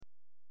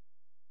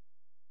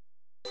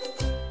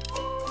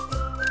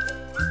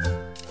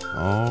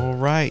All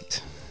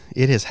right.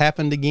 It has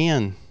happened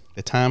again.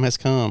 The time has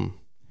come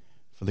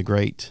for the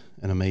great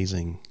and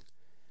amazing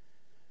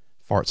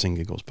Farts and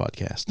Giggles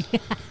podcast.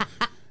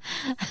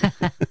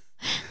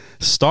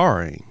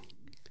 Starring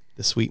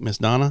the sweet Miss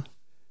Donna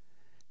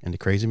and the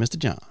crazy Mr.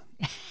 John.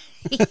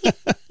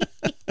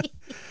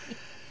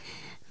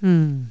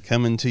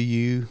 Coming to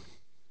you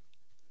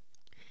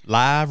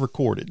live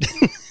recorded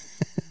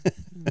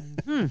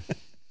from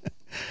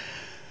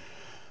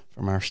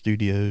our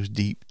studios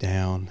deep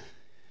down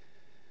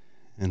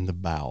in the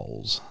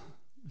bowels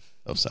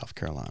of South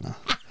Carolina.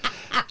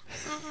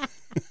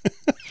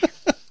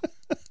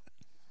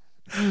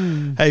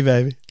 Hey,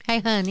 baby.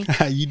 Hey, honey.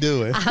 How you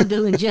doing? I'm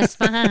doing just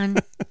fine.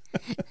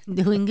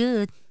 Doing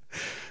good.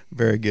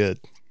 Very good.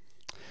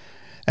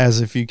 As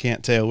if you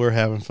can't tell, we're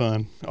having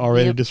fun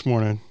already this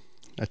morning.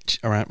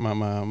 All right,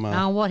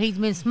 my what he's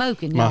been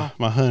smoking, my y'all.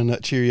 my Honey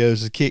Nut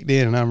Cheerios has kicked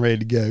in, and I'm ready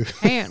to go.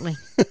 Apparently.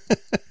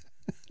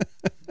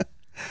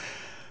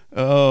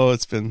 Oh,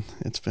 it's been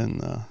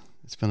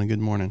a good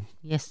morning.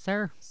 Yes,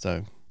 sir.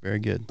 So very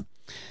good.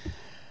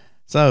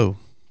 So,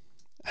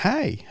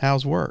 hey,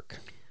 how's work?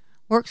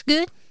 Works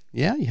good.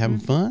 Yeah, you having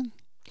fun?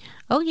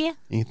 Oh, yeah.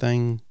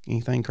 Anything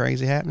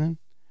crazy happening?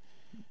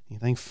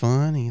 Anything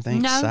fun?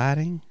 Anything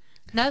exciting?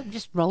 No,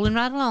 just rolling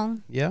right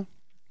along. Yeah.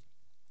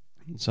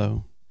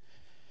 So,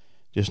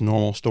 just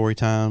normal story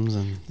times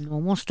and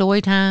Normal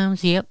story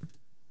times. Yep.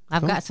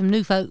 I've got some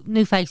new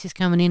faces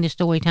coming into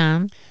story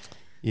time.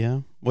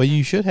 yeah. Well,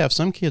 you should have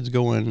some kids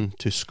going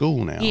to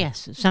school now.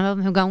 Yes, some of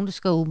them have gone to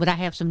school, but I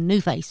have some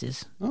new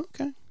faces.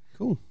 Okay.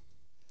 Cool.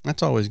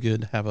 That's always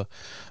good to have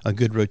a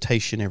good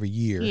rotation every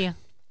year. Yeah.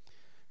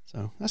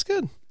 So that's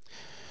good.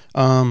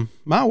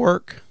 My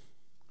work.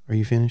 Are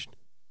you finished?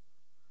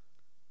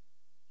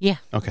 Yeah.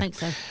 Okay. I think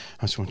so.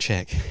 I just want to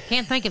check.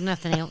 Can't think of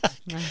nothing else.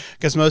 No,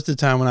 Because most of the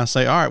time when I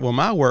say, all right, well,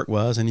 my work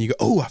was, and you go,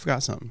 oh, I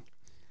forgot something.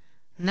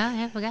 No, I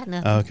haven't forgot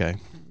nothing. Okay.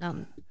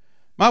 No.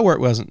 My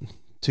work wasn't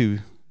too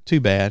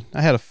bad.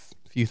 I had a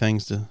few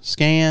things to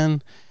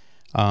scan.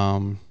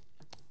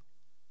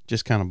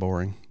 Just kind of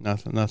boring.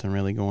 Nothing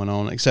really going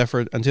on except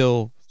for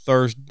until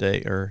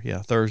Thursday. I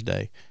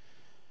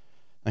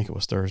think it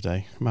was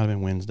Thursday. It might have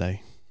been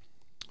Wednesday.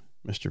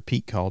 Mr.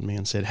 Pete called me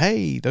and said,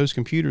 hey, those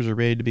computers are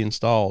ready to be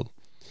installed.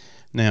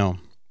 Now,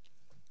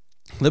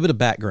 a little bit of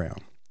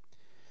background.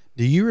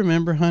 Do you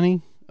remember,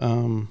 honey,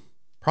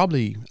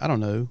 probably, I don't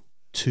know,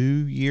 2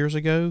 years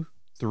ago,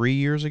 3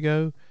 years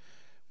ago,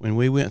 when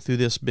we went through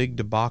this big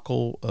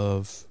debacle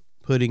of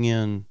putting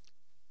in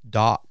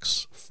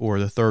docks for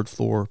the third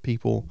floor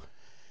people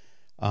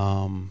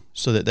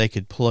so that they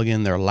could plug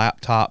in their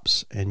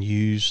laptops and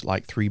use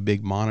like 3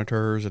 big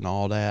monitors and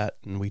all that.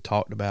 And we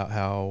talked about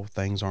how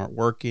things aren't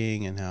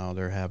working and how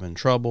they're having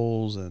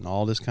troubles and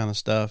all this kind of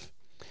stuff.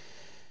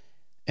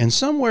 And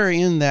somewhere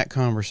in that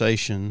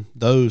conversation,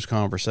 those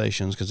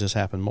conversations, because this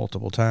happened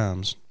multiple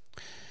times,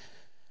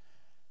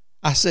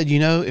 I said,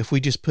 if we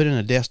just put in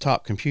a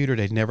desktop computer,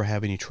 they'd never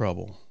have any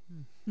trouble.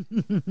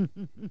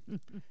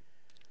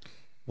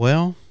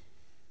 Well,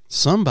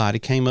 somebody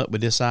came up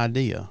with this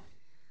idea.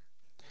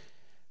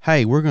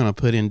 Hey, we're going to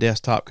put in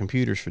desktop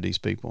computers for these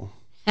people.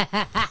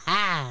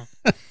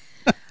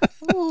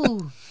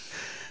 Ooh.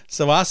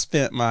 So I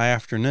spent my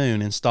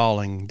afternoon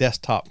installing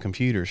desktop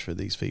computers for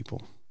these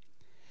people.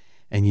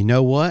 And you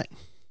know what?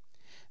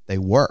 They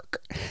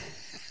work.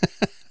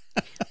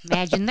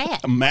 Imagine that.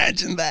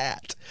 Imagine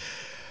that.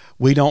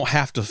 We don't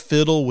have to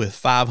fiddle with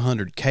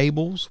 500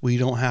 cables. We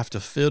don't have to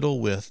fiddle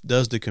with,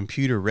 does the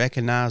computer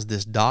recognize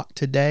this dock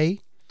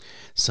today?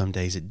 Some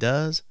days it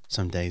does.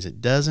 Some days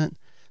it doesn't.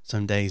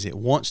 Some days it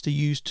wants to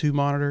use 2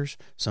 monitors.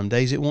 Some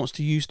days it wants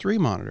to use 3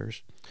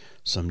 monitors.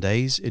 Some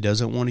days it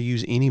doesn't want to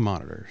use any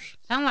monitors.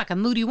 Sound like a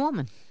moody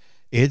woman.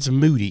 It's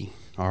moody,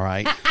 all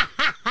right?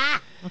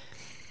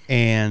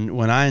 And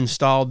when I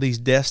installed these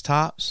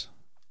desktops,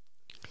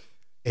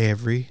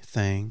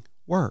 everything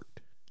worked.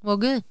 Well,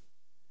 good.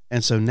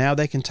 And so now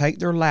they can take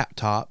their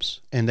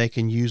laptops and they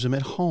can use them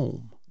at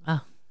home.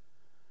 Oh.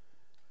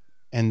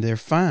 And they're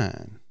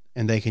fine.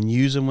 And they can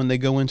use them when they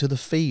go into the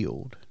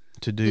field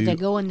to do. Do they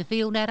go in the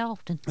field that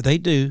often? They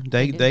do.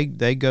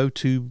 They go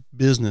to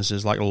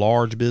businesses, like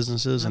large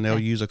businesses, and they'll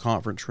use a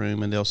conference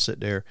room and they'll sit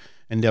there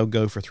and they'll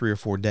go for 3 or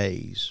 4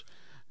 days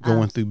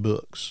going through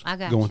books,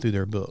 through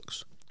their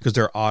books because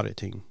they're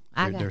auditing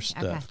their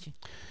stuff. I got you.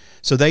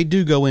 So they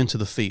do go into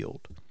the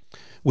field,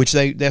 which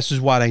this is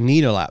why they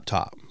need a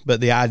laptop. But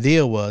the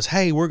idea was,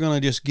 hey, we're going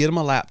to just get them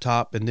a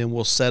laptop and then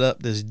we'll set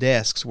up these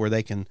desks where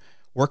they can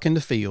work in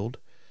the field,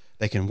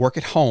 they can work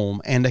at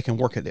home, and they can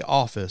work at the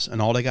office,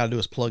 and all they got to do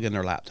is plug in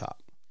their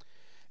laptop.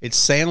 It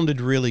sounded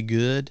really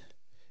good.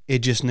 It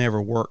just never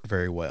worked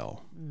very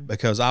well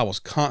because I was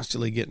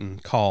constantly getting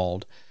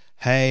called,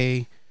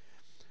 hey,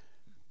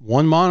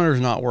 one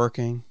monitor's not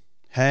working.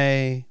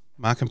 Hey,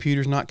 my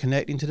computer's not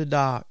connecting to the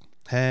dock.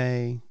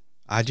 Hey,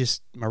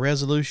 my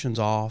resolution's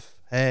off.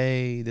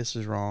 Hey, this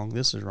is wrong.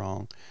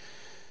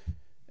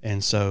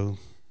 And so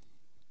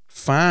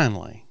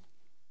finally,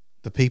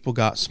 the people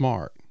got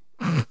smart.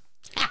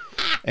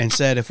 and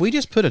said, if we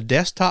just put a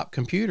desktop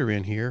computer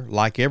in here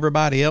like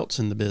everybody else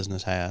in the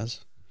business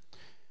has,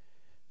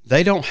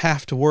 they don't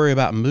have to worry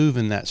about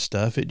moving that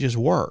stuff. It just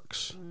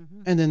works.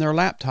 Mm-hmm. And then their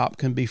laptop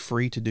can be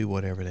free to do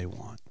whatever they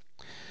want.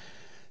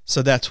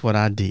 So that's what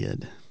I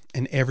did.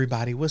 And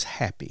everybody was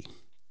happy.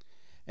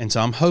 And so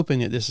I'm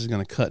hoping that this is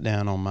going to cut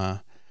down on my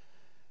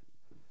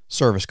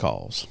service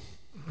calls.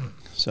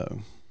 So,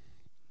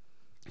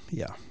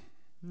 yeah.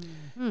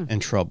 Mm-hmm. And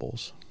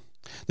troubles.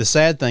 The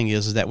sad thing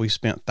is that we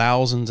spent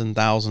thousands and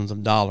thousands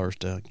of dollars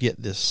to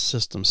get this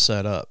system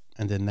set up,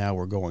 and then now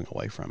we're going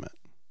away from it.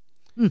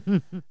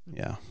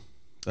 Yeah.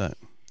 But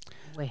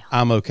well,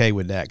 I'm okay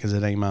with that because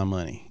it ain't my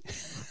money.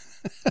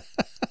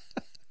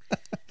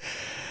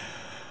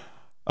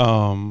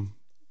 I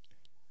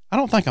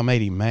don't think I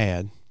made him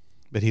mad,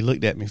 but he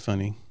looked at me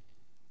funny.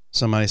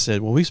 Somebody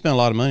said, well, we spent a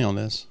lot of money on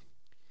this.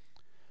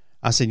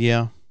 I said,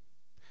 yeah,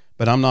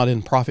 but I'm not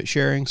in profit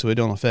sharing, so it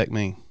don't affect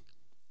me.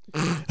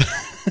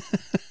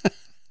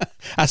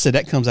 I said,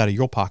 that comes out of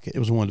your pocket. It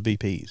was one of the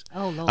VPs.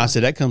 Oh, Lord. I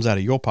said, that comes out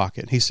of your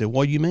pocket. He said,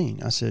 what do you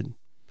mean? I said,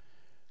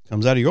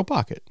 comes out of your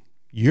pocket.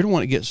 You're the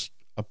one that gets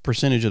a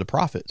percentage of the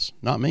profits,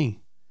 not me.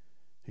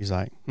 He's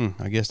like,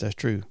 I guess that's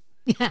true.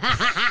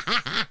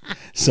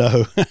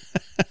 So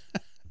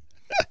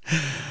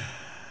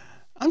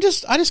I'm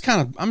just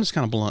kind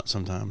of blunt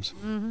sometimes,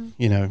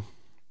 you know,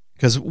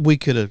 because we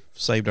could have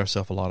saved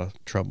ourselves a lot of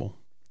trouble.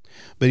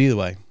 But either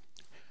way,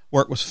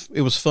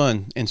 it was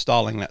fun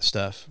installing that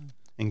stuff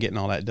and getting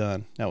all that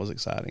done. That was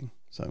exciting.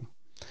 So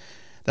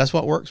that's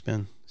what work's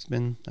been.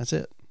 That's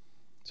it.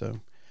 So,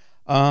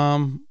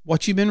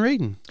 what you been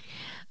reading?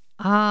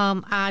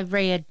 I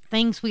read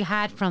Things We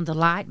Hide from the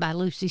Light by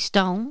Lucy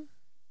Stone.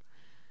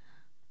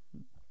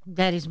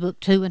 That is book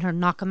 2 in her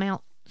Knock 'em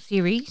Out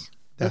series.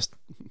 That's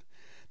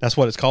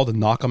what it's called, the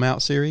Knock 'em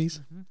Out series?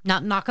 Mm-hmm.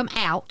 Not Knock 'em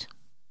Out.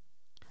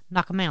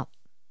 Knock 'em Out.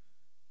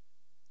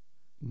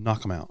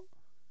 Knock 'em out.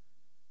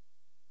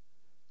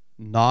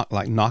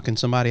 Like knocking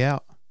somebody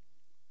out?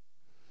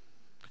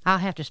 I'll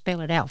have to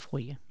spell it out for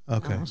you.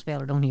 Okay. I don't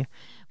spell it on here.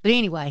 But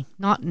anyway,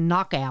 not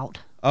knockout.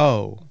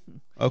 Oh,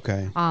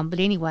 okay. But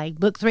anyway,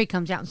 book 3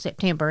 comes out in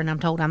September, and I'm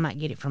told I might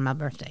get it for my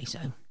birthday. So,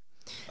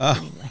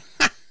 anyway.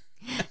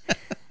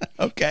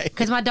 Okay.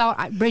 Because my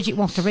daughter, Bridget,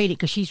 wants to read it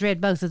because she's read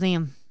both of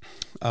them.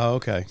 Oh,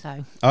 okay.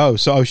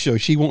 So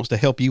she wants to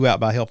help you out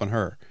by helping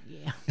her.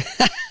 Yeah.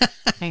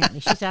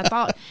 Apparently. She said,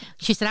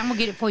 I'm going to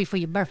get it for you for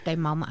your birthday,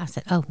 Mama. I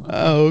said, oh. Okay.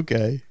 Oh,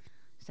 okay.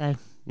 So.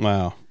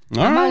 Wow.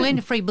 I'm all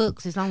into free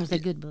books as long as they're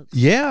good books.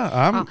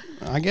 Yeah,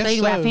 I guess so.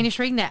 Anyway, I finished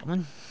reading that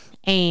one.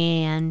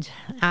 And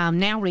I'm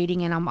now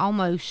reading, and I'm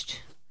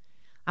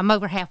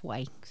over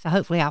halfway. So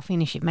hopefully I'll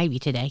finish it maybe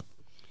today.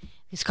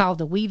 It's called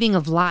The Weaving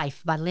of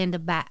Life by Linda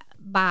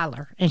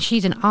Byler. And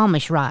she's an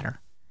Amish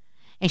writer.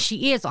 And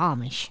she is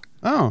Amish.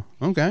 Oh,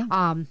 okay.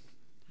 And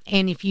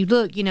if you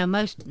look, you know,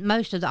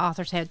 most of the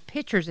authors have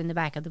pictures in the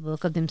back of the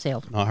book of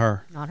themselves. Not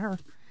her.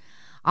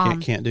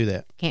 Can't do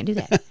that. Can't do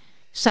that.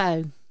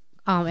 So,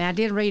 and I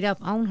did read up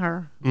on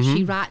her. Mm-hmm.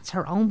 She writes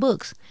her own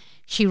books.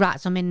 She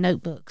writes them in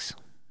notebooks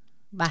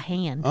by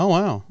hand. Oh,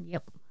 wow.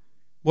 Yep.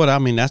 What, I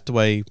mean, that's the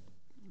way,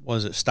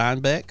 was it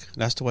Steinbeck?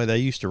 That's the way they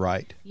used to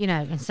write. You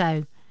know, and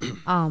so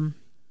I'm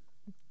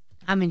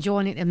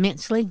enjoying it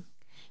immensely.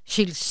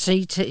 She is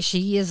an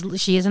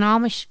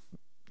Amish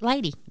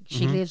lady.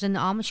 She lives in the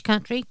Amish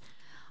country.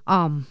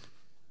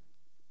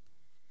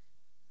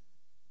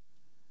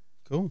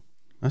 Cool.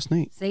 That's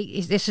neat.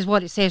 See, this is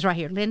what it says right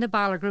here. Linda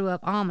Byler grew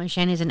up Amish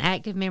and is an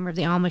active member of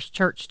the Amish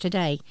Church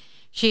today.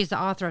 She is the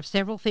author of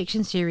several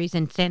fiction series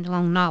and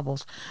standalone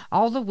novels,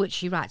 all of which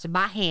she writes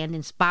by hand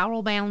in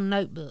spiral-bound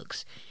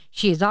notebooks.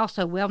 She is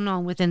also well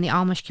known within the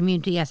Amish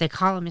community as a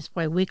columnist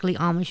for a weekly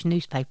Amish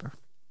newspaper.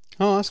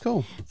 Oh, that's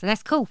cool. So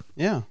that's cool.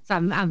 Yeah. So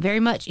I'm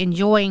very much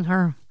enjoying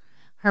her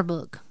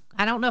book.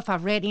 I don't know if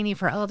I've read any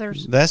of her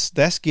others.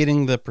 That's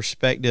getting the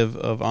perspective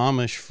of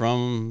Amish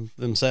from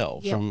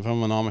themselves, yep.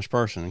 from an Amish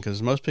person.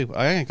 Because most people,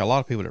 I think a lot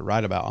of people that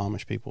write about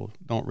Amish people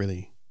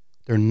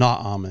they're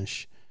not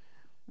Amish.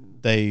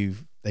 They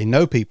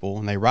know people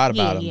and they write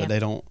about them, but they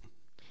don't.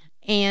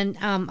 And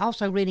I'm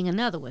also reading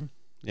another one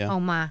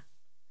on my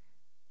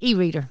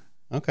e-reader.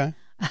 Okay.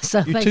 So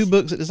you're 2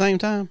 books at the same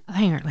time?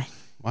 Apparently.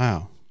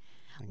 Wow.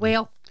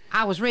 Well,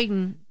 I was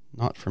reading.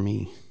 Not for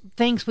me.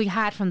 Things We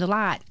Hide from the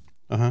Light.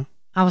 Uh-huh.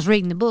 I was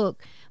reading the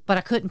book, but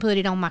I couldn't put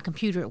it on my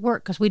computer at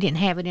work because we didn't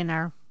have it in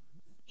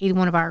either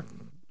one of our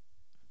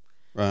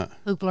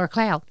Hoopla or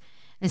Cloud.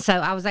 And so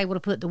I was able to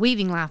put The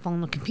Weaving Life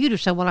on the computer,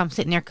 so while I'm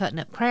sitting there cutting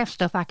up craft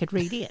stuff, I could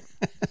read it.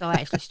 So I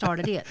actually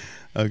started it.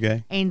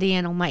 Okay. And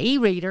then on my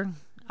e-reader,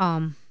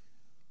 one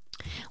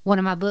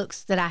of my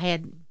books that I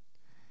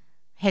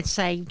had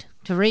saved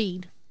to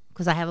read,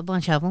 because I have a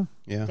bunch of them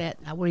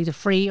that were either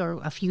free or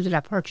a few that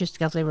I purchased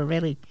because they were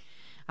really,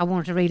 I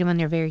wanted to read them and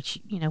they're very,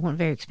 weren't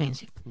very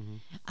expensive. Mm-hmm.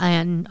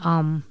 And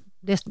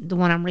the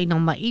one I'm reading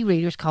on my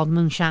e-reader is called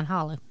Moonshine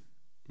Hollow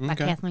by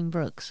Kathleen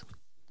Brooks.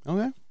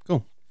 Okay,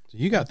 cool. So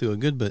you got through a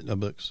good bit of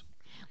books.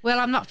 Well,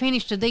 I'm not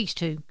finished with these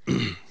 2,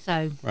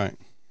 so right.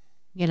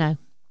 You know.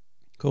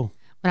 Cool.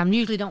 But I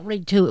usually don't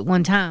read two at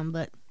one time,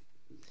 but,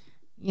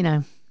 you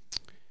know.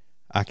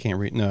 I can't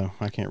read. No,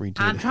 I can't read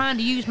two. I'm trying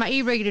to use my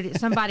e-reader that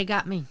somebody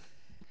got me.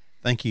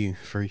 Thank you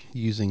for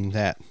using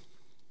that.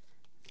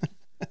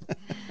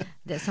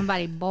 That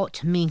somebody bought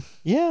to me.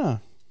 Yeah.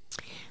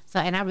 So,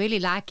 and I really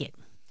like it.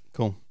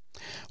 Cool.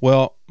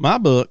 Well, my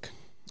book,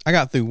 I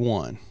got through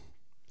one.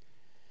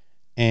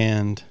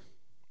 And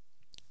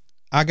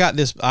I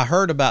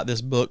heard about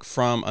this book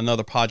from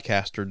another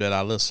podcaster that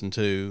I listened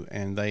to,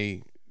 and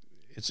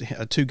it's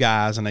two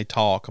guys, and they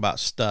talk about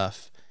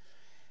stuff.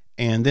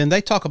 And then they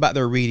talk about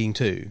their reading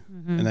too.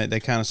 Mm-hmm. And they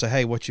kind of say,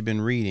 hey, what you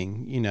been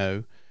reading, you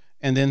know,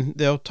 and then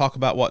they'll talk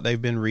about what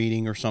they've been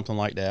reading or something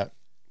like that.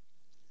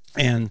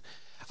 And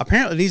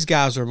apparently these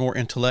guys are more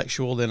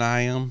intellectual than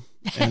I am,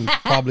 and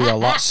probably a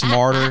lot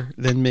smarter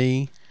than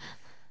me,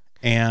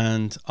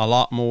 and a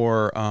lot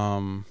more,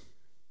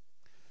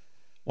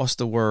 what's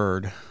the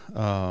word?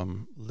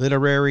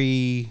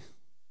 Literary.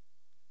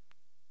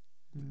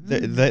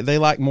 They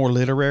like more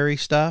literary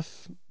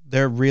stuff.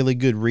 They're really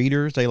good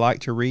readers. They like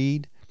to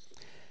read.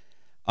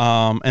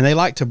 And they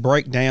like to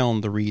break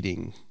down the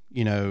reading,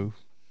 you know,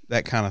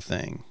 that kind of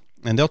thing.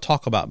 And they'll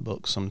talk about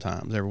books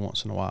sometimes, every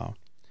once in a while.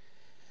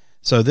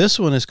 So this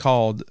one is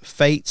called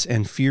Fates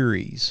and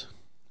Furies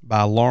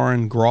by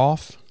Lauren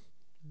Groff.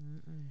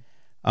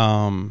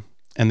 And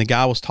the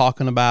guy was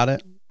talking about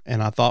it,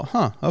 and I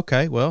thought,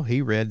 okay, well,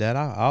 he read that.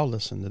 I'll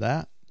listen to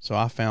that. So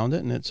I found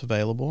it, and it's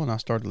available, and I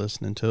started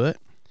listening to it.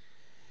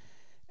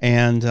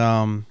 And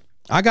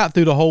I got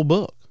through the whole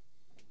book.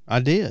 I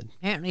did.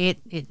 Apparently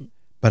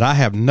But I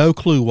have no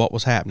clue what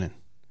was happening.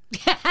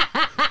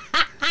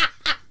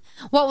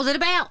 What was it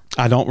about?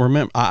 I don't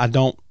remember.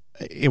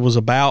 It was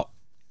about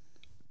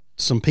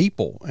some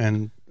people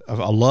and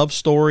a love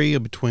story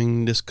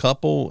between this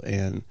couple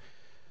and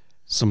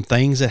some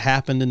things that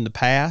happened in the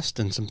past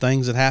and some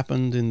things that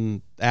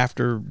happened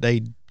after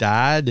they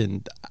died.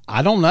 And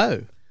I don't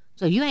know.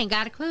 So you ain't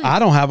got a clue. I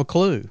don't have a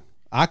clue.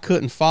 I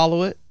couldn't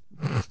follow it.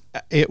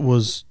 It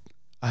was,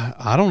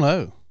 I don't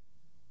know.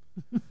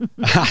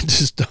 I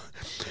just don't.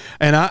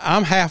 And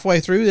I'm halfway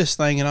through this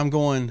thing, and I'm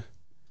going,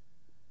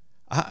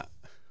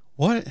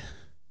 what?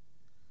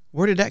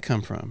 Where did that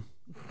come from?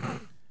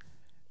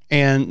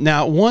 And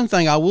now, one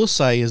thing I will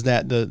say is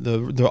that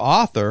the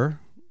author,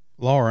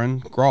 Lauren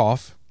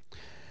Groff,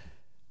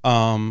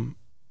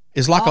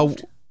 is like a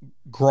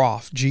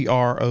Groff,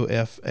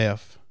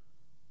 Groff.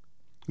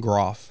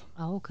 Groff.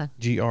 Oh, okay.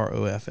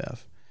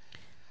 Groff.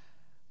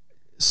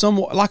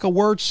 Somewhat like a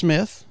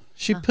wordsmith.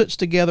 She puts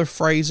together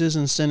phrases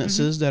and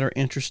sentences that are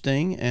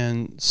interesting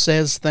and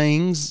says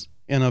things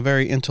in a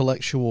very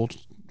intellectual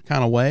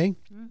kind of way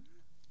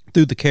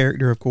through the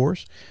character, of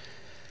course.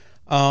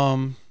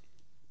 But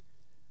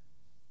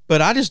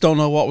I just don't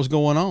know what was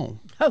going on.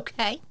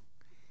 Okay.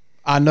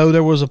 I know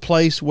there was a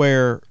place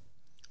where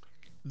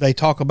they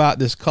talk about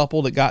this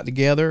couple that got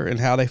together and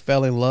how they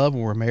fell in love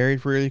and were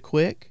married really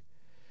quick.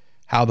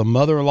 How the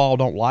mother-in-law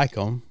didn't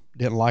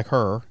like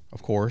her,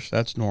 of course.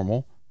 That's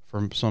normal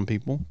for some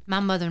people.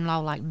 My mother-in-law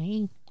liked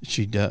me.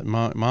 She does.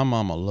 My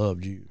mama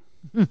loved you.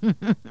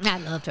 I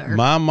loved her.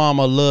 My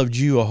mama loved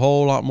you a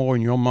whole lot more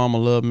than your mama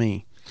loved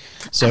me.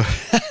 So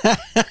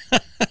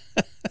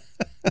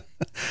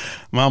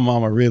my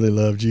mama really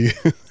loved you.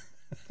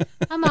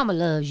 My mama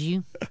loves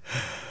you.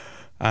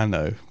 I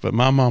know, but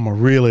my mama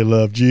really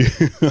loved you.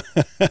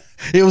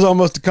 It was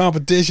almost a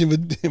competition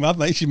with him. I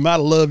think she might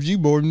have loved you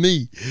more than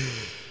me.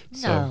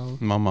 No. So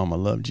my mama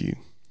loved you.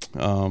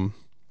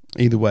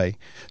 Either way.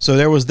 So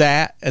there was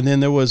that, and then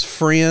there was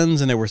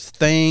friends, and there was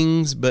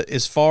things, but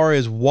as far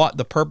as what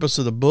the purpose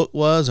of the book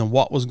was and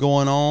what was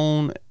going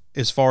on,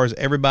 as far as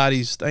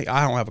everybody's thing,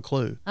 I don't have a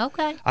clue.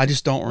 Okay. I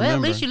just don't remember. Well,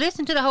 at least you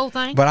listened to the whole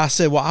thing. But I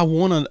said,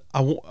 well,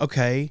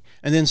 okay.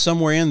 And then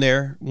somewhere in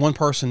there, one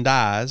person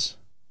dies.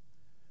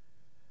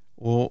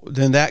 Well,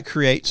 then that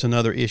creates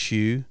another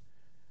issue.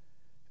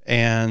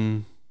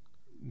 And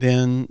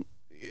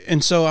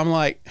so I'm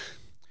like,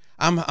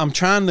 I'm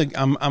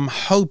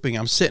hoping,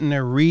 I'm sitting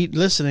there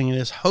listening to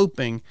this,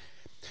 hoping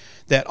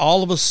that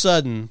all of a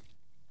sudden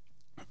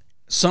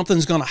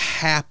something's going to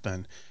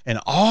happen and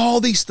all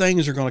these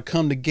things are going to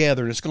come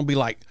together, and it's going to be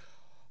like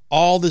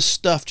all this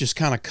stuff just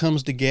kind of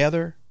comes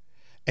together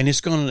and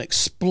it's going to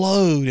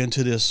explode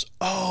into this,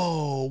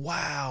 oh,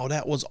 wow,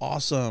 that was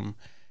awesome.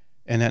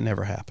 And that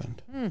never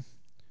happened.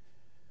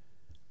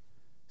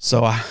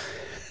 So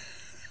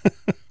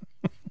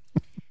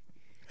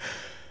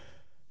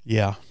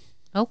yeah.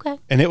 Okay.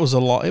 And it was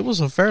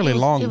a fairly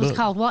long book. It was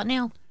called what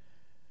now?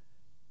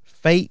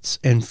 Fates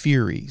and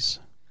Furies.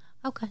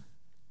 Okay.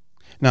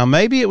 Now,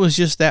 maybe it was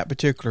just that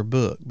particular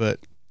book, but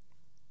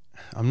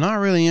I'm not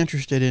really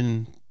interested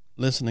in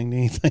listening to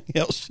anything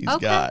else she's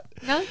got.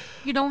 No,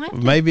 you don't have to.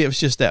 Maybe it was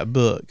just that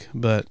book,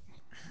 but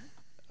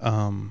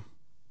I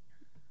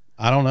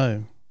don't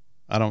know.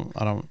 I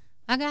don't.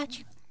 I got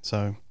you.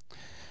 So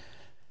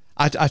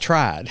I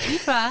tried. You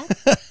tried.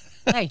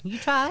 Hey, you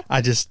tried.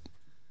 I just.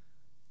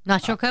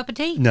 Not your cup of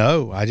tea?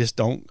 No, I just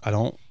don't. I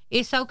don't.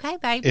 It's okay,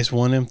 baby. It's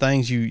one of them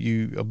things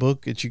a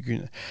book that you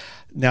can.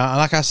 Now,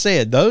 like I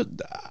said, though,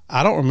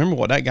 I don't remember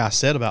what that guy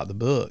said about the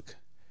book.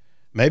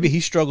 Maybe he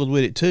struggled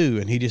with it too,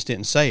 and he just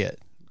didn't say it.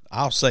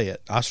 I'll say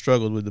it. I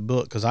struggled with the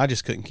book because I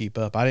just couldn't keep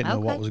up. I didn't know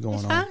what was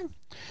going on.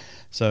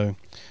 Fine.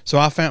 So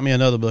I found me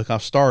another book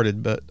I've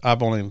started, but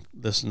I've only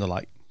listened to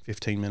like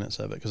 15 minutes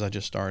of it because I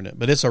just started it.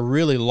 But it's a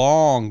really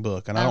long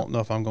book, and I don't know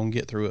if I'm going to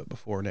get through it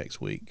before next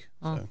week.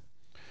 So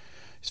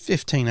it's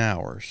 15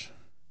 hours.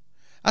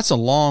 That's a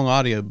long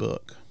audio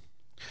book.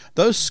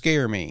 Those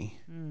scare me.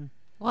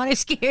 Why do they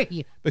scare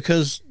you?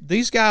 Because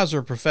these guys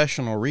are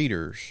professional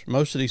readers.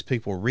 Most of these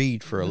people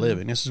read for a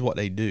living. This is what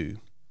they do,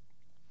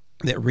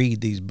 that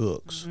read these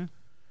books.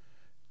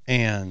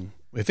 And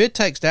if it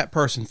takes that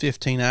person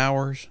 15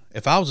 hours,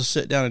 if I was to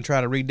sit down and try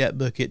to read that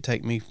book, it'd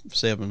take me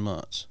 7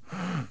 months.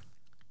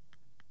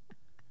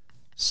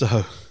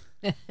 So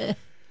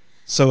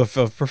if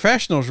a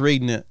professional's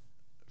reading it,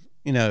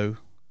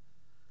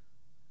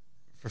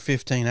 for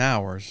 15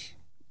 hours,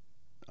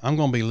 I'm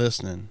going to be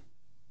listening.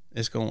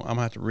 I'm going to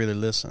have to really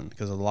listen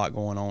because there's a lot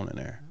going on in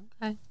there.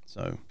 Okay.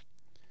 So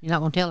you're not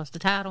going to tell us the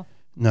title?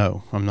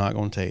 No, I'm not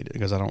going to tell you it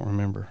because I don't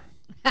remember.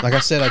 Like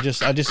I said,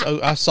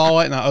 I saw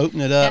it and I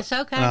opened it up. That's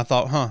okay. And I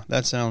thought,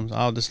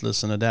 I'll just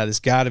listen to that. It's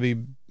got to be,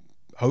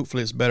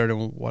 hopefully it's better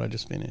than what I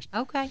just finished.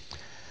 Okay.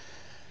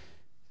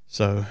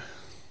 So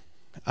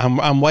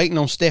I'm waiting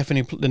on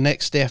the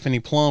next Stephanie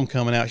Plum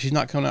coming out. She's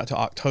not coming out till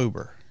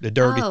October. The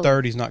Dirty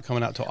 30's not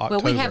coming out till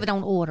October. Well, we have it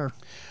on order.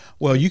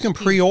 Well, you can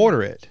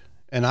pre-order it,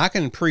 and I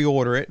can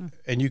pre-order it,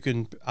 and you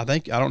can. I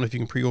don't know if you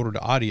can pre-order the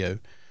audio,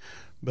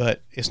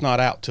 but it's not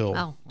out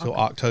till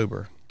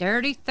October.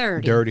 Dirty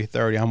 30. Dirty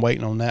 30. I'm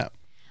waiting on that.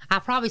 I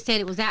probably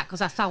said it was out because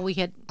I saw we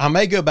had. I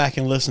may go back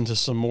and listen to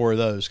some more of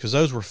those because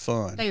those were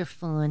fun. They were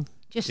fun,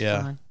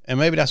 fun. And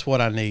maybe that's what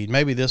I need.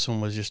 Maybe this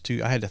one was just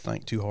I had to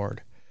think too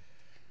hard.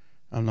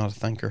 I'm not a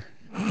thinker.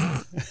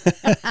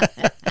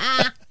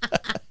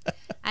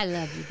 I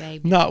love you,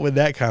 baby. Not with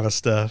that kind of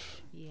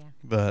stuff. Yeah.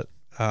 But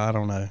I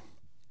don't know.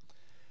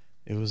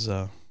 It was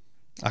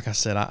like I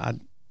said, I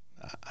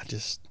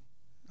just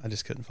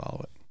couldn't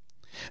follow it.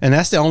 And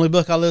that's the only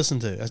book I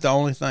listened to. That's the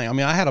only thing. I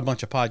mean, I had a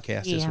bunch of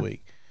podcasts this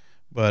week,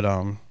 but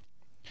and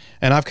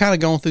I've kind of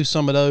gone through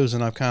some of those,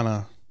 and I've kind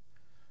of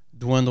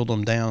dwindled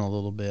them down a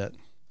little bit.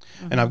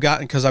 And I've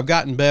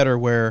gotten better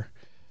where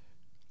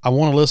I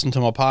want to listen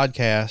to my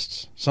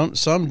podcasts.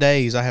 Some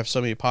days I have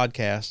so many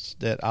podcasts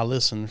that I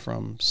listen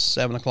from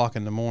 7 o'clock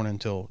in the morning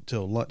till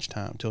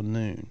lunchtime, till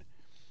noon.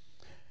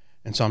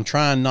 And so I'm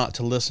trying not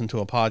to listen to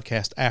a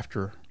podcast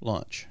after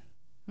lunch.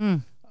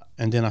 And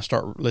then I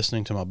start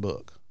listening to my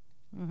book.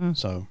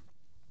 So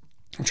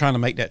I'm trying to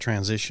make that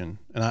transition.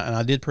 And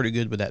I did pretty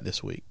good with that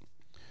this week.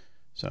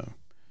 So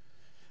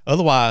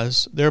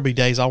otherwise, there'll be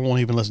days I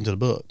won't even listen to the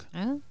book.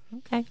 Oh,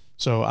 okay.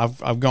 So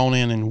I've gone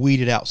in and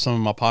weeded out some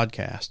of my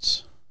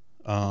podcasts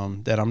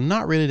that I'm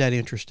not really that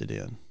interested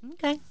in.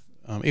 Okay.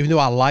 Even though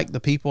I like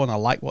the people and I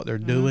like what they're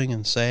doing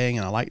and saying,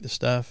 and I like the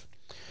stuff.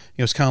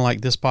 It's kind of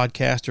like this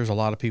podcast. There's a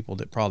lot of people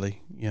that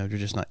probably, they're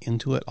just not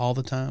into it all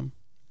the time.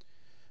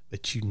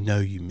 But you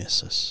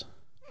miss us.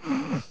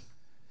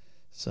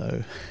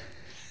 So.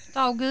 It's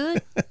all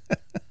good.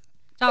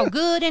 It's all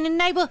good in the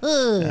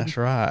neighborhood. That's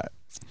right.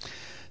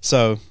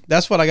 So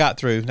that's what I got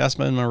through. That's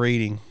been my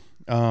reading.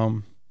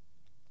 What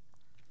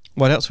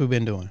else have we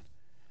been doing?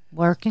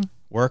 Working,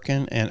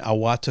 and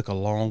I took a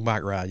long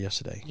bike ride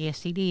yesterday.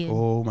 Yes, he did.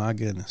 Oh my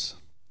goodness!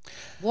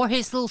 Wore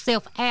his little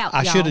self out.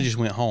 I should have just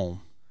went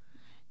home.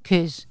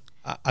 Cause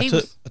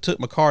I took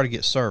my car to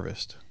get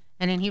serviced,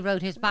 and then he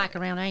rode his bike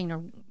around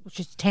Ainer, which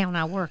is the town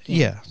I work in.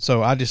 Yeah,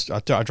 so I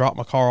dropped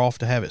my car off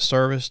to have it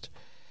serviced,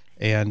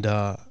 and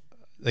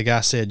the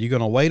guy said, "You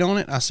gonna wait on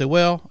it?" I said,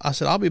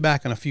 I'll be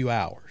back in a few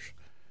hours."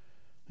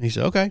 And he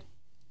said, "Okay."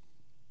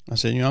 I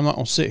said, I'm not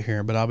gonna sit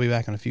here, but I'll be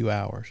back in a few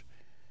hours.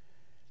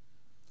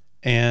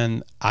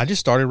 And I just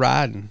started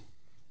riding,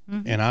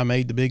 and I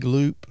made the big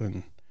loop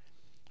and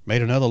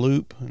made another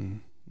loop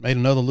and made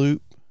another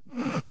loop,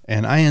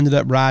 and I ended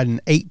up riding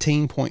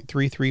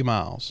 18.33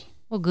 miles.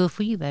 Well, good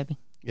for you, baby.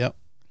 Yep.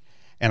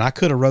 And I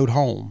could have rode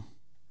home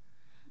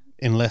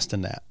in less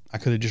than that. I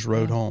could have just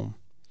rode home,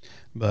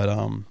 but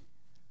I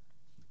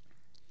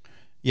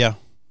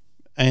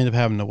ended up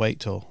having to wait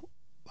till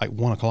like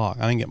 1 o'clock.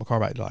 I didn't get my car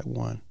back till like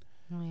 1.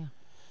 Oh, yeah.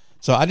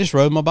 So I just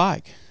rode my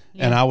bike,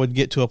 and I would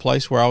get to a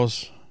place where I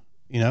was,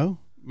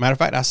 matter of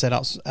fact, I sat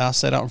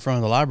out in front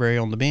of the library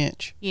on the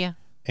bench. Yeah.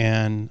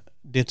 And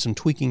did some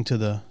tweaking to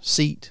the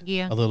seat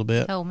a little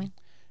bit. Told me.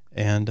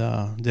 And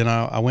then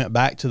I went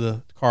back to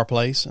the car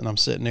place, and I'm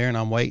sitting there and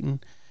I'm waiting,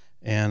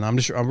 and I'm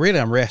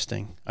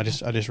resting. I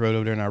just rode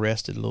over there and I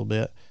rested a little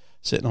bit,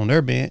 sitting on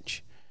their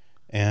bench,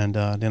 and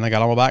then I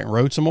got on my bike and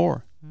rode some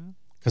more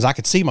because I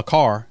could see my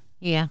car.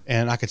 Yeah.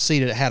 And I could see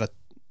that it had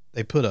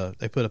they put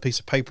a piece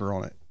of paper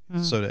on it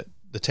so that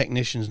the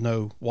technicians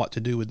know what to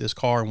do with this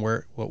car and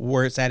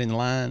where it's at in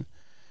line.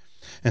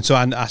 And so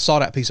I saw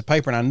that piece of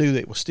paper, and I knew that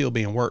it was still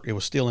being worked. It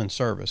was still in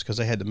service because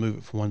they had to move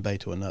it from one bay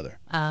to another.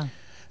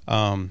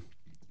 And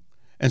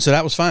And so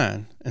that was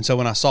fine. And so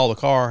when I saw the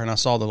car and I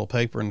saw the little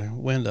paper in the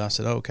window, I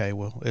said, okay,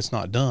 well, it's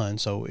not done.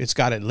 So it's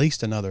got at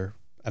least an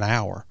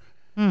hour,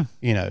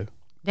 you know.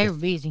 They were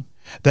busy.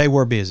 They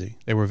were busy.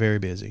 They were very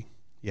busy.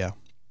 Yeah.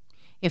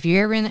 If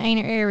you're ever in the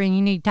Aner area and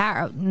you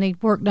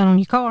need work done on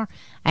your car,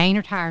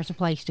 Aner Tire's the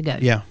place to go.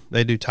 Yeah.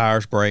 They do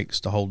tires, brakes,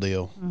 the whole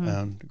deal.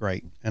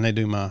 Great. And they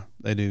do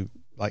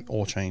like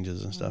oil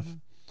changes and stuff.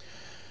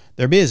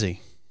 They're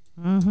busy.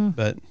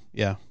 But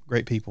yeah,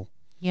 great people.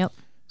 Yep.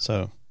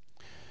 So,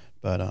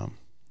 but,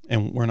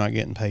 and we're not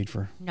getting paid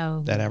for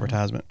that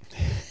advertisement.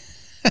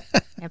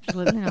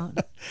 Absolutely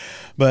not.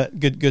 But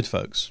good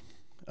folks.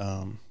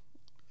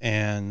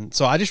 And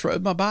so I just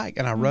rode my bike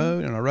and I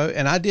rode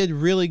and I did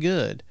really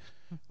good.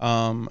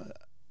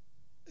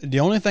 The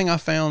only thing I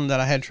found that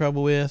I had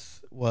trouble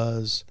with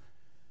was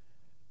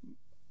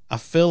I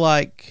feel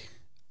like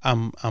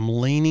I'm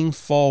leaning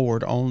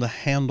forward on the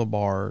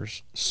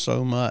handlebars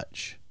so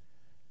much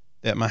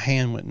that my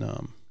hand went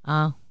numb.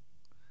 My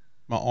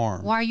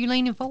arm. Why are you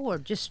leaning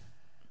forward?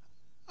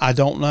 I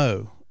don't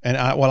know. And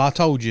I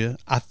told you,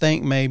 I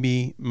think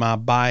maybe my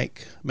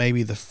bike,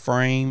 maybe the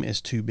frame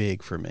is too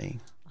big for me.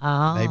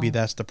 Maybe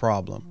that's the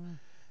problem.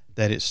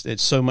 That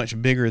it's so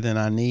much bigger than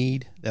I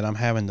need that I'm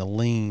having to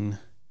lean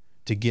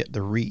to get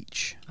the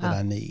reach that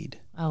I need.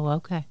 Oh,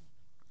 okay.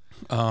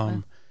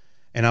 And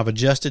I've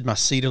adjusted my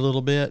seat a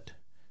little bit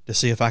to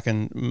see if I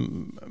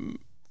can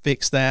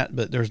fix that,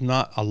 but there's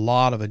not a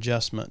lot of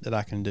adjustment that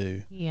I can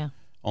do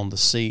on the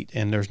seat,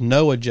 and there's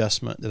no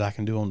adjustment that I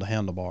can do on the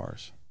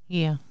handlebars.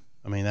 Yeah.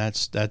 I mean,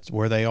 that's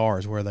where they are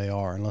is where they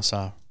are, unless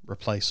I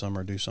replace them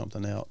or do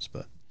something else.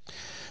 But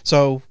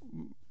so,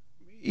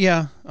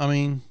 yeah, I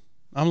mean,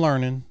 I'm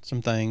learning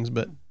some things,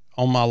 but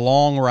on my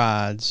long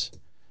rides,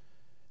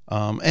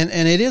 and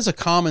it is a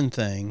common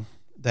thing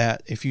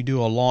that if you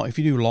do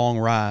long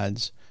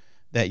rides,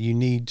 that you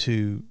need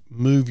to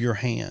move your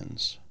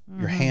hands.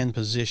 Your hand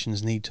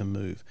positions need to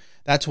move.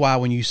 That's why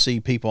when you see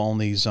people on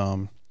these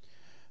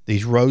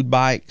road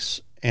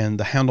bikes and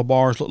the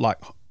handlebars look like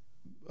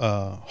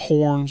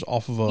horns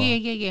off of a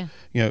you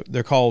know,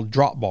 they're called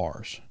drop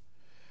bars.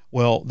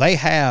 Well, they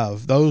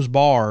have those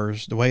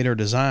bars, the way they're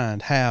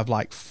designed, have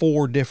like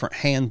 4 different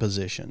hand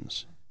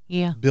positions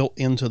built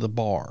into the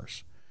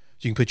bars.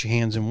 So you can put your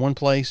hands in one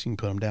place, you can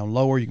put them down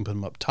lower, you can put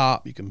them up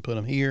top, you can put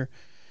them here.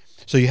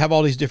 So you have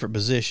all these different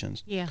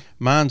positions. Yeah.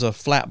 Mine's a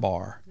flat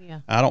bar.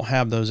 Yeah. I don't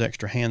have those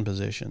extra hand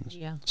positions.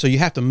 Yeah. So you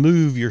have to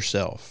move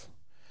yourself.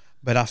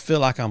 But I feel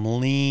like I'm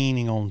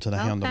leaning onto the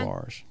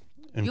handlebars.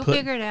 And you'll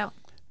figure it out.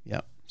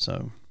 Yep.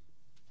 So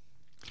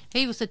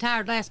he was so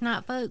tired last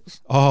night,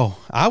 folks. Oh,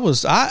 I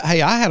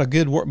had a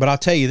good work, but I'll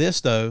tell you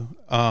this though,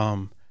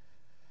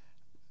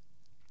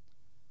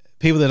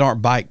 people that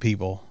aren't bike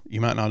people,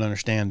 you might not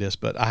understand this,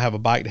 but I have a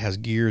bike that has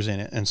gears in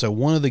it. And so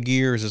one of the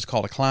gears is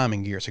called a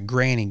climbing gear. It's a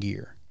granny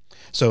gear.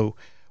 So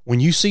when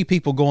you see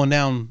people going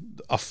down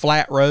a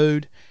flat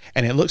road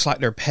and it looks like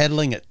they're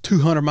pedaling at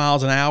 200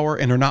 miles an hour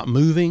and they're not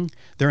moving,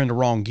 they're in the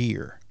wrong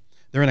gear.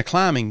 They're in a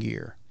climbing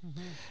gear.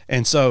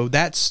 And so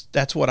that's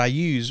what I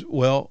use.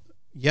 Well,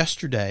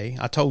 yesterday,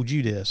 I told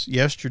you this,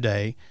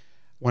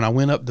 when I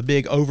went up the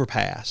big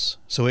overpass.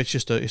 So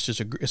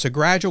it's a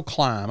gradual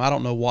climb. I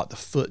don't know what the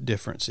foot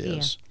difference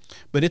is,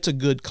 but it's a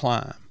good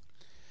climb.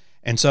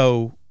 And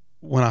so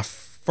when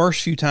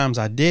first few times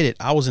I did it,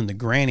 I was in the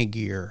granny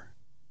gear.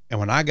 And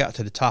when I got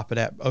to the top of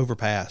that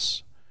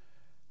overpass,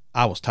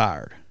 I was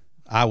tired.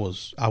 I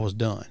was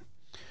done.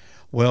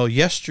 Well,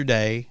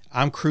 yesterday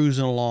I'm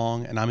cruising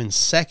along and I'm in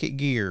second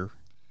gear,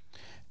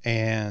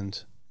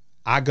 and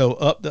I go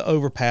up the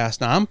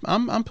overpass. Now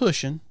I'm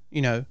pushing,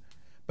 you know,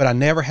 but I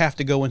never have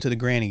to go into the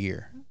granny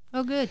gear.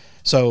 Oh, good.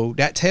 So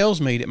that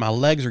tells me that my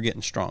legs are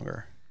getting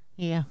stronger.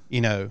 Yeah. You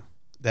know,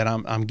 that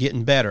I'm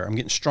getting better. I'm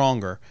getting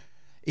stronger,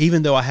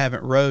 even though I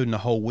haven't rode in a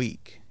whole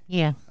week.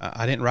 Yeah.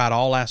 I didn't ride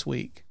all last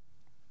week.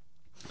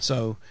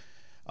 So,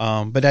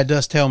 but that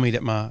does tell me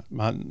that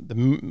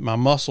my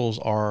muscles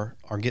are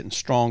getting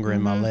stronger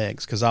in my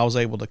legs, because I was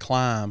able to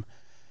climb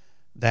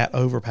that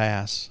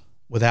overpass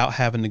without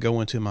having to go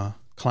into my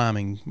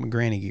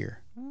granny gear.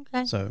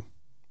 Okay. So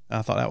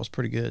I thought that was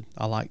pretty good.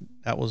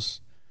 That was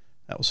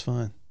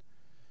fun.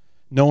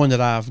 Knowing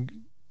that I've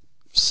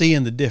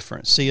seeing the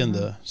difference, seeing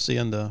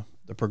the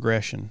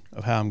progression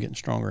of how I'm getting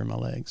stronger in my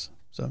legs.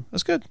 So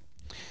that's good.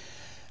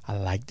 I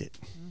liked it.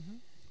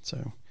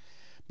 So,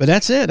 but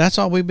that's it. That's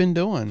all we've been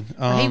doing.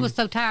 He was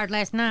so tired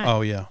last night.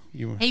 Oh yeah.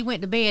 He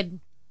went to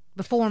bed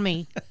before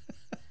me.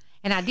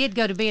 And I did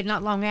go to bed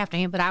not long after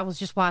him, but I was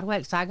just wide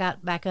awake, so I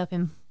got back up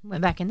and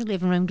went back in the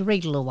living room to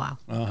read a little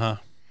while.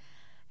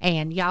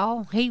 And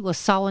y'all, he was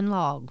sawing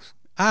logs.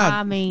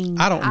 I mean,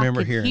 I don't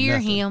remember hearing hear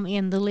nothing. him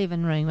in the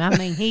living room. I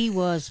mean, he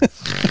was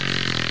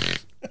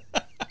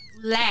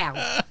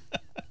loud.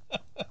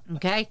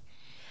 Okay?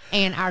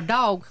 And our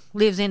dog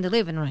lives in the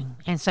living room,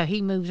 and so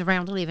he moves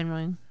around the living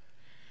room,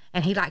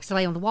 and he likes to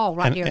lay on the wall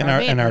right there in our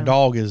bedroom. And our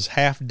dog is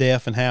half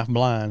deaf and half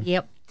blind.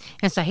 Yep.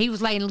 And so he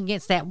was laying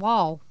against that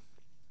wall.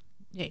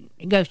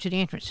 It goes to the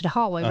entrance to the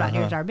hallway right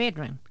there is our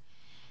bedroom.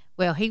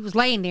 Well, he was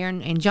laying there,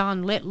 and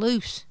John let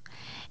loose,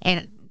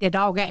 And the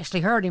dog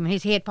actually heard him, and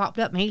his head popped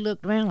up, and he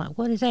looked around like,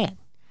 what is that?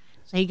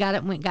 So he got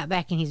up and got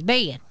back in his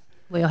bed.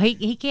 Well,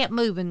 he kept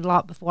moving a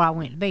lot before I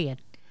went to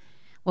bed.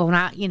 Well, when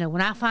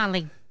I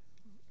finally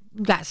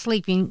got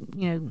sleepy,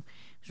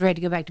 was ready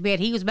to go back to bed,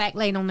 he was back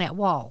laying on that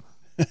wall.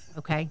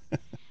 Okay.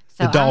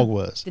 So the dog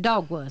was. The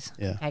dog was.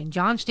 Yeah. Okay. And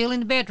John's still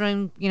in the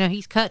bedroom.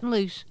 He's cutting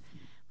loose.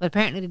 But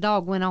apparently the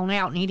dog went on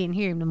out and he didn't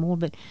hear him no more.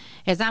 But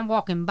as I'm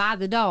walking by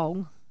the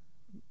dog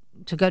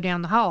to go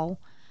down the hall,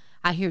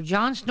 I hear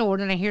John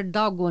snoring and I hear the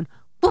dog going,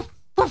 poof,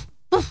 poof,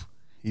 poof.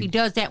 He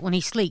does that when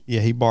he sleeps.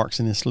 Yeah, he barks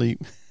in his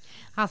sleep.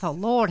 I thought,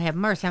 Lord have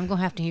mercy, I'm going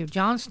to have to hear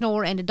John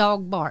snore and the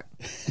dog bark.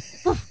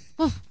 Poof,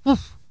 poof,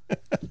 poof.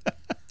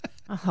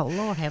 I thought,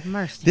 Lord have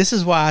mercy. This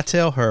is why I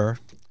tell her,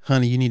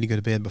 honey, you need to go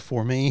to bed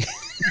before me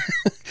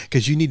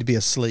because you need to be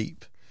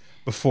asleep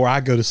before I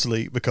go to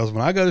sleep, because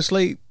when I go to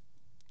sleep,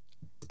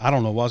 I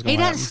don't know what's going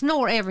to happen. He doesn't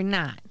snore every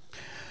night.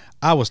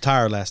 I was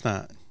tired last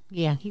night.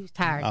 Yeah, he was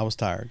tired. I was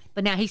tired.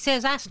 But now he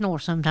says I snore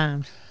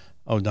sometimes.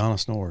 Oh, Donna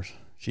snores.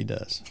 She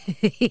does.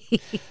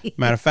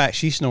 Matter of fact,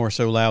 she snores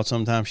so loud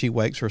sometimes she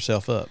wakes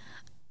herself up.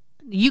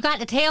 You got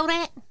to tell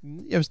that?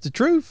 It was the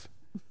truth.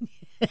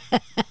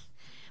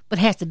 But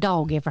has the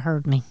dog ever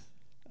heard me?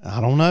 I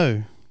don't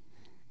know.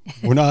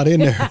 We're not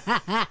in there.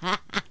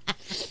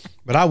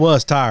 But I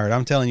was tired.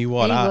 I'm telling you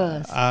what.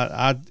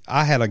 I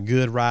had a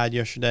good ride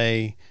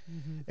yesterday.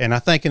 Mm-hmm. And I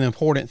think an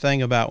important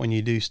thing about when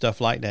you do stuff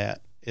like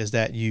that is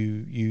that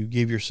you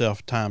give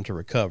yourself time to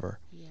recover.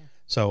 Yeah.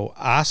 So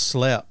I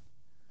slept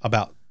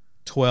about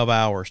 12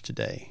 hours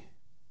today.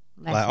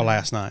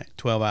 Last night.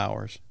 12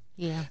 hours.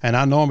 Yeah. And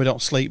I normally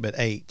don't sleep but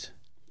 8.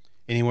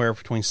 Anywhere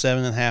between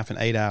 7.5 and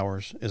 8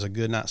 hours is a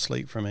good night's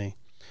sleep for me.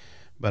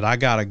 But I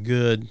got a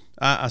good,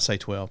 I say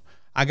 12.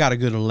 I got a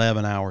good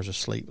 11 hours of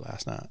sleep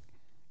last night.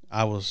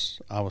 I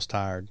was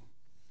tired.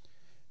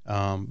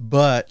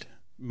 But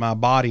my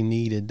body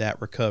needed that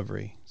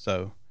recovery.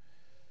 So,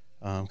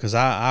 because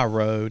I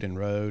rode, and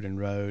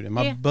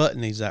my butt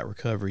needs that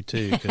recovery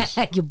too. Cause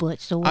your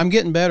butt's sore. I'm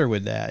getting better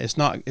with that.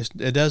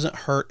 It doesn't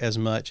hurt as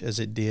much as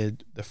it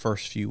did the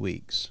first few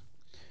weeks.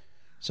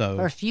 So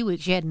first few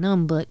weeks you had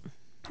numb butt.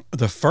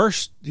 The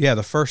first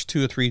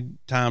 2 or 3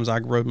 times I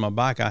rode my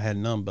bike, I had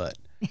numb butt.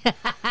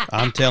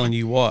 I'm telling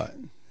you what,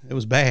 it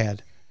was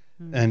bad.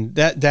 And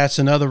that's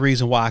another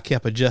reason why I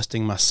kept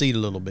adjusting my seat a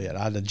little bit.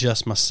 I'd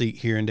adjust my seat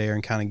here and there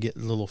and kind of get a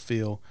little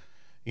feel,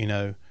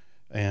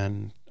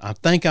 and I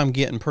think I'm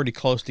getting pretty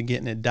close to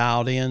getting it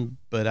dialed in,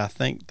 but I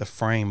think the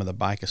frame of the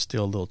bike is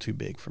still a little too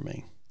big for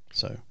me.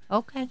 So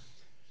okay,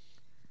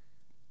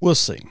 we'll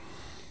see.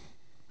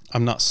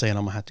 I'm not saying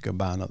I'm going to have to go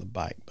buy another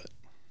bike, but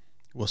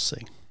we'll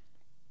see.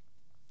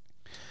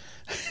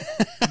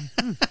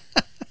 Mm-hmm.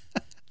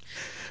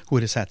 We'll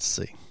just have to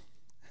see.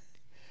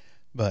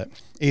 But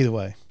either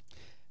way,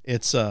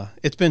 it's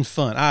been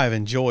fun. I've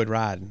enjoyed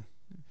riding.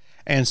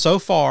 And so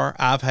far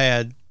I've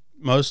had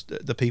most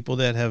the people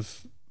that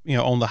have,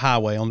 on the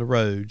highway, on the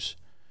roads,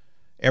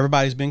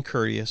 everybody's been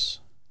courteous.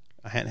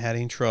 I hadn't had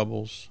any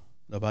troubles.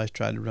 Nobody's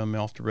tried to run me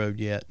off the road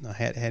yet. And I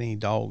hadn't had any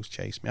dogs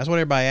chase me. That's what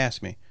everybody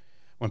asks me.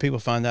 When people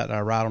find out that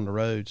I ride on the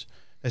roads,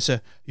 they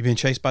say, "You been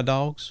chased by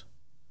dogs?"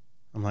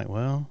 I'm like,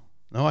 well,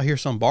 no, I hear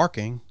some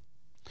barking.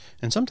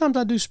 And sometimes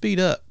I do speed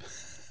up.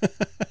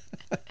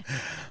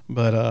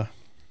 But,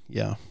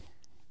 yeah.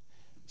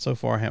 So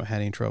far I haven't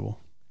had any trouble.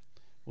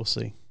 We'll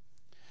see.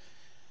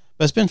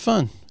 But it's been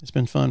fun. It's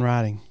been fun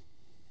riding.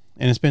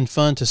 And it's been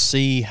fun to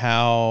see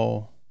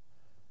how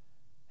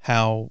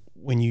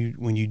when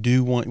you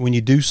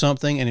do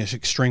something and it's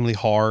extremely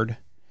hard,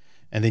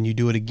 and then you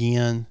do it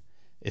again,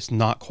 it's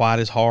not quite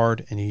as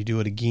hard, and you do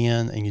it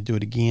again and you do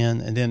it again,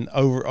 and then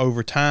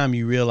over time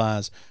you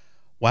realize,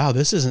 wow,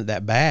 this isn't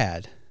that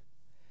bad.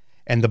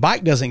 And the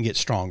bike doesn't get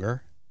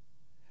stronger,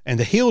 and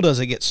the hill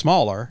doesn't get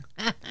smaller.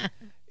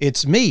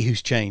 It's me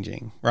who's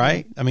changing,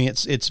 right? I mean,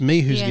 it's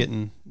me who's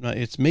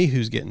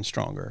getting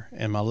stronger,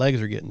 and my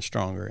legs are getting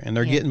stronger, and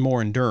they're getting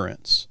more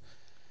endurance.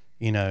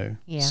 Yeah.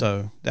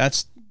 So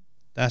that's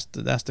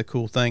the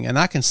cool thing. And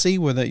I can see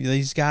where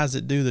these guys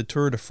that do the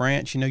Tour de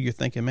France, you're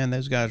thinking, man,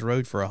 those guys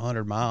rode for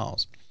 100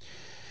 miles,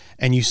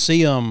 and you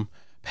see them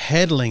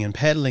pedaling and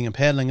pedaling and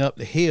pedaling up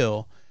the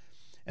hill,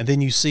 and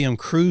then you see them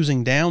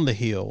cruising down the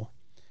hill.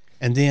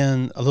 And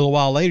then a little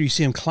while later, you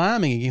see them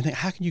climbing again. You think,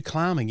 how can you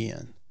climb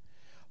again?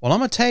 Well, I'm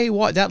going to tell you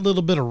what, that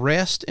little bit of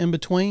rest in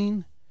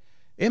between,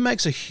 it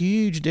makes a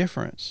huge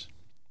difference.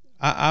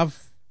 I'm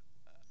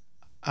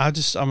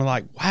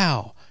like,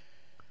 wow,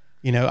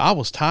 I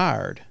was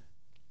tired.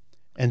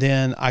 And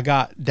then I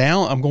got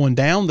down, I'm going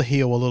down the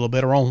hill a little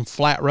bit, or on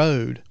flat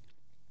road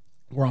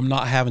where I'm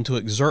not having to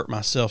exert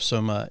myself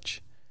so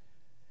much.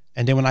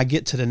 And then when I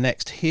get to the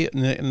next hill,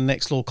 the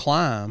next little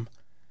climb,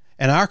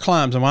 and our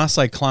climbs, and when I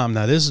say climb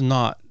now, this is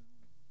not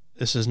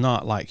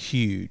like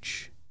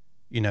huge,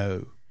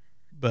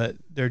 but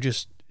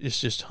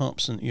it's just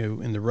humps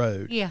in the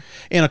road. Yeah.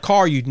 In a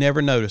car, you'd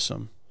never notice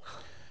them.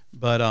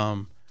 But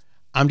I'm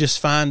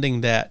just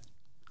finding that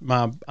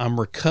I'm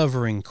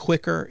recovering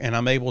quicker, and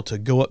I'm able to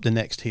go up the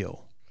next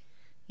hill.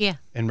 Yeah.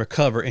 And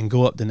recover and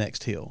go up the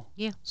next hill.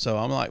 Yeah. So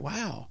I'm like,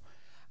 wow.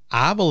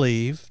 I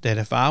believe that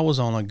if I was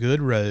on a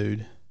good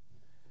road,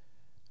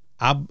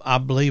 I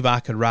believe I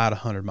could ride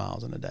 100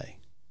 miles in a day.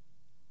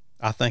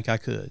 I think I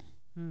could.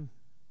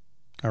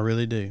 I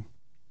really do.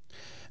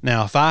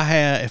 Now, if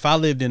I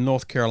lived in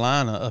North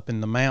Carolina up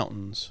in the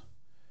mountains,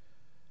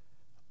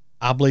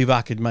 I believe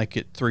I could make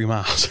it 3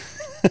 miles.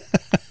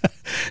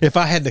 If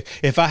I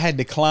had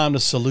to climb the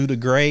Saluda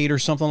grade or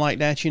something like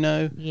that,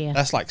 Yeah.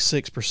 that's like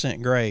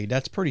 6% grade.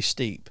 That's pretty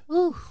steep.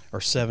 Ooh. Or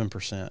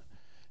 7%.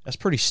 That's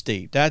pretty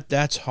steep.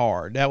 That's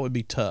hard. That would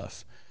be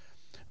tough.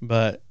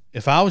 But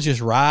if I was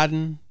just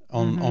riding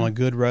on a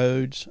good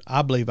roads,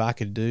 I believe I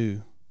could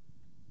do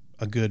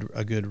a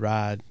good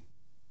ride.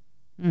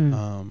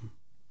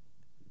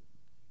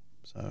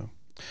 So,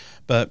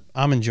 but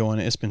I'm enjoying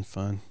it. It's been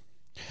fun.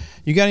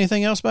 You got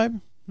anything else, babe?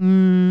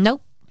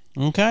 Nope.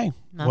 Okay.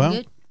 I'm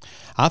good.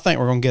 I think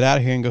we're going to get out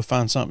of here and go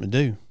find something to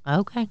do.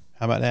 Okay.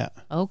 How about that?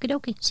 Okie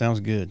dokie. Sounds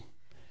good.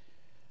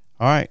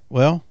 All right.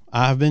 Well,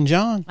 I've been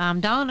John.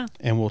 I'm Donna.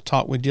 And we'll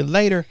talk with you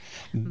later.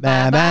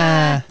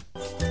 Bye-bye.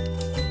 Bye-bye.